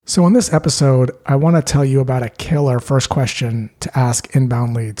So in this episode, I want to tell you about a killer first question to ask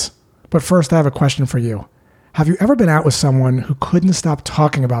inbound leads. But first, I have a question for you. Have you ever been out with someone who couldn't stop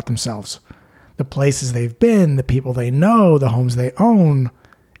talking about themselves? The places they've been, the people they know, the homes they own.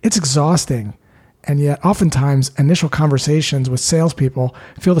 It's exhausting. And yet, oftentimes, initial conversations with salespeople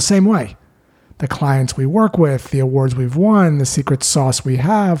feel the same way. The clients we work with, the awards we've won, the secret sauce we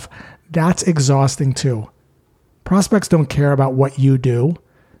have, that's exhausting too. Prospects don't care about what you do.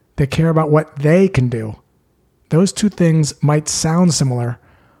 They care about what they can do. Those two things might sound similar,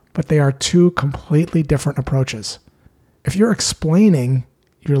 but they are two completely different approaches. If you're explaining,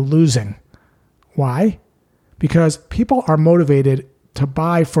 you're losing. Why? Because people are motivated to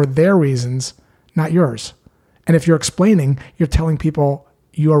buy for their reasons, not yours. And if you're explaining, you're telling people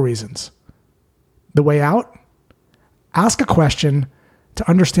your reasons. The way out? Ask a question to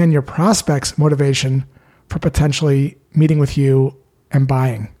understand your prospect's motivation for potentially meeting with you and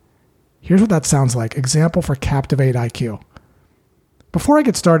buying. Here's what that sounds like. Example for Captivate IQ. Before I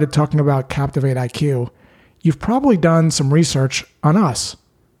get started talking about Captivate IQ, you've probably done some research on us.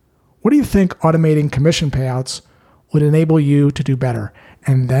 What do you think automating commission payouts would enable you to do better?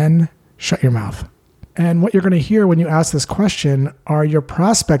 And then shut your mouth. And what you're going to hear when you ask this question are your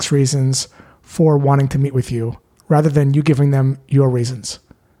prospects' reasons for wanting to meet with you, rather than you giving them your reasons.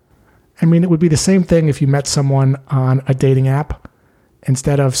 I mean, it would be the same thing if you met someone on a dating app.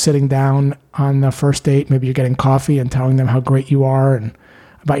 Instead of sitting down on the first date, maybe you're getting coffee and telling them how great you are and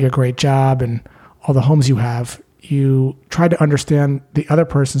about your great job and all the homes you have, you try to understand the other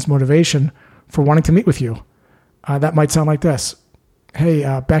person's motivation for wanting to meet with you. That might sound like this. Hey,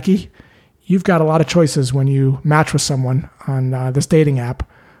 Becky, you've got a lot of choices when you match with someone on this dating app,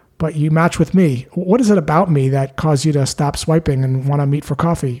 but you match with me. What is it about me that caused you to stop swiping and want to meet for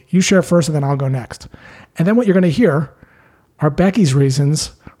coffee? You share first and then I'll go next. And then what you're going to hear are Becky's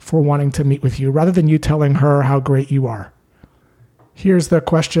reasons for wanting to meet with you, rather than you telling her how great you are. Here's the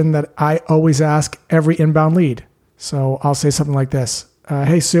question that I always ask every inbound lead. So I'll say something like this.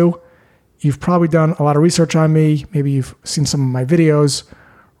 Hey, Sue, you've probably done a lot of research on me. Maybe you've seen some of my videos,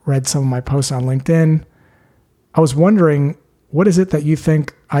 read some of my posts on LinkedIn. I was wondering, what is it that you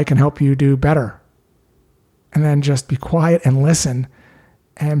think I can help you do better? And then just be quiet and listen.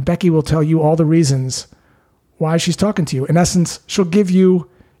 And Becky will tell you all the reasons why she's talking to you. In essence, she'll give you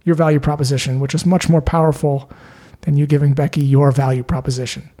your value proposition, which is much more powerful than you giving Becky your value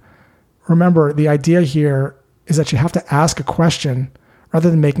proposition. Remember, the idea here is that you have to ask a question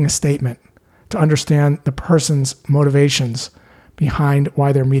rather than making a statement to understand the person's motivations behind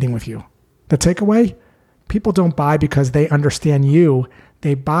why they're meeting with you. The takeaway? People don't buy because they understand you.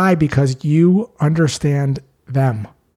 They buy because you understand them.